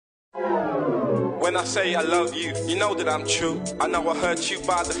When I say I love you, you know that I'm true. I know I hurt you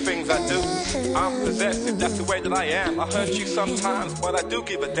by the things I do. I'm possessive, that's the way that I am. I hurt you sometimes, but I do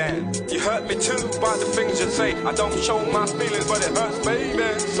give a damn. You hurt me too by the things you say. I don't show my feelings, but it hurts,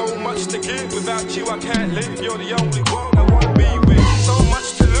 baby. So much to give, without you I can't live. You're the only one I wanna be with. So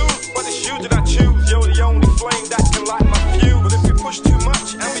much to lose, but it's you that I choose. You're the only flame that can light my fuse. But if we push too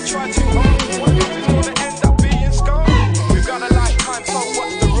much and we try too hard, one of us is gonna end up being scarred. We've got a lifetime, so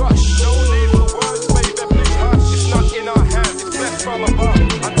what's the rush? No need for words, baby, please hush. It's not in our hands, it's blessed from above.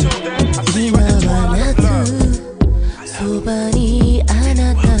 Until then, I see you at the twilight of love. そばにあ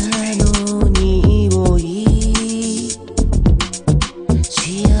なたの匂い、幸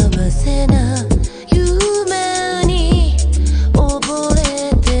せな夢に溺れ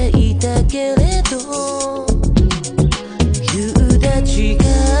ていたけれど、夕立が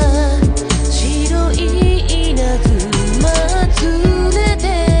白い稲妻連れて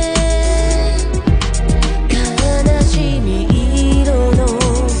悲しみ色の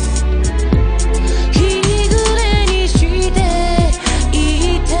日暮れにしてい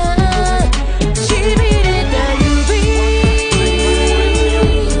たしびれた指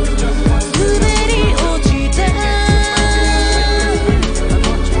滑り落ちた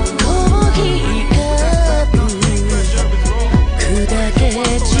コーヒーカップ砕け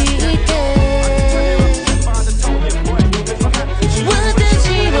散って私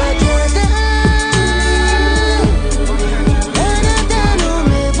はただあなたの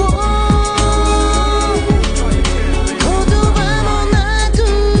目を言葉もなく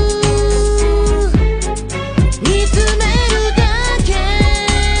見つめるだけ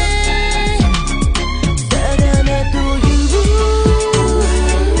定めという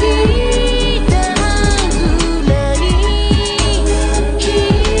いたずらに引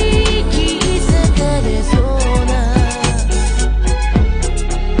き裂かれそうな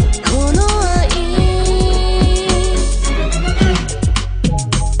この愛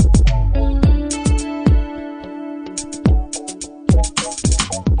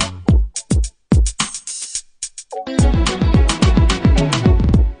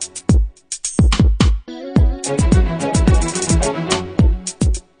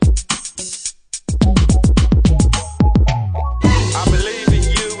I believe in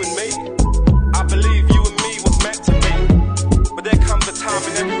you and me. I believe you and me was meant to be. But there comes a time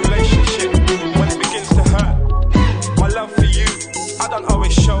in every relationship when it begins to hurt. My love for you, I don't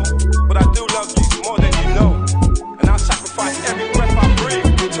always show, but I do love you more than you know. And I'll sacrifice every breath I breathe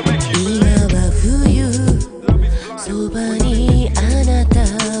to make you 今 believe. は冬 Love is blind. そばにあなた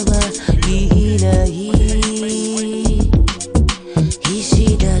はいない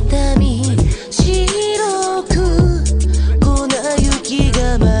石畳白く粉雪が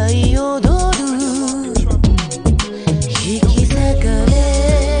舞い踊る引き裂かれ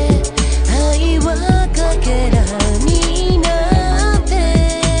愛はかけらになって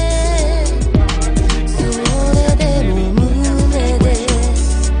それでも胸で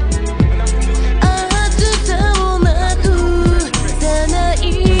熱さもなくさない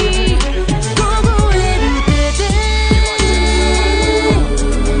凍える手で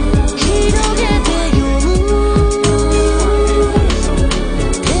広げて読む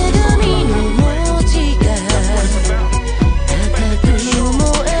手紙の文字が高く燃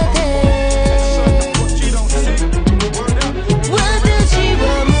えて私は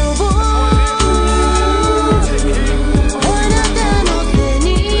もうあなたの背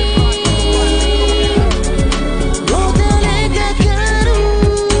にもたれかかる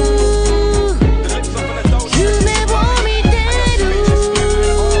夢を見てる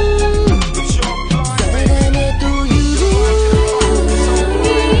定めという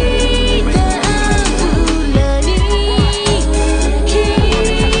いたずらに引き裂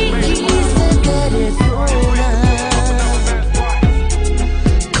かれそうな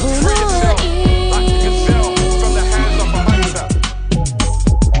この愛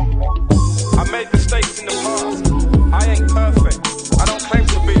I made mistakes in the past. I ain't perfect. I don't claim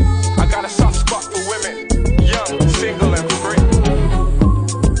to be. I got a soft spot for women, young, single, and free.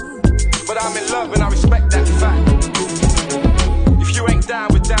 But I'm in love and I respect that fact. If you ain't down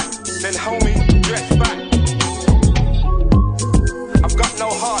with that, then homie, dress back. I've got no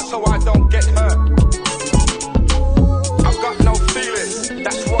heart, so I don't get hurt. I've got no feelings,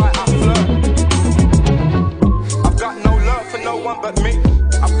 that's why I flirt. I've got no love for no one but me.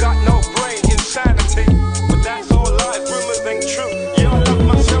 I've got no brain insanity, but that's all lies, rumors ain't true. Yeah, I love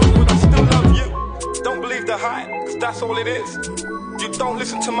myself, but I still love you. Don't believe the hype, cause that's all it is. You don't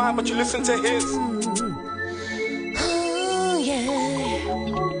listen to mine, but you listen to his. Oh yeah.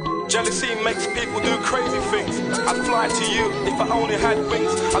 Jealousy makes people do crazy things. I'd fly to you if I only had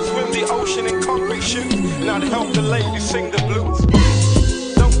wings. I'd swim the the ocean in concrete shoes. Now to help the ladies sing the blues.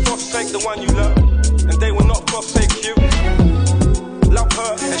 Don't forsake the one you love, and they will not forsake you. Love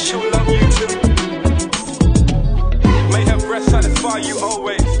her and she'll love you too. May her breast satisfy you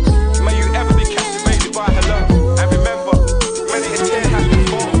always. May you ever be captivated by her love. And remember, many a tear has been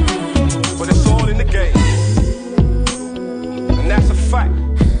born, but it's all in the game. And that's a fact.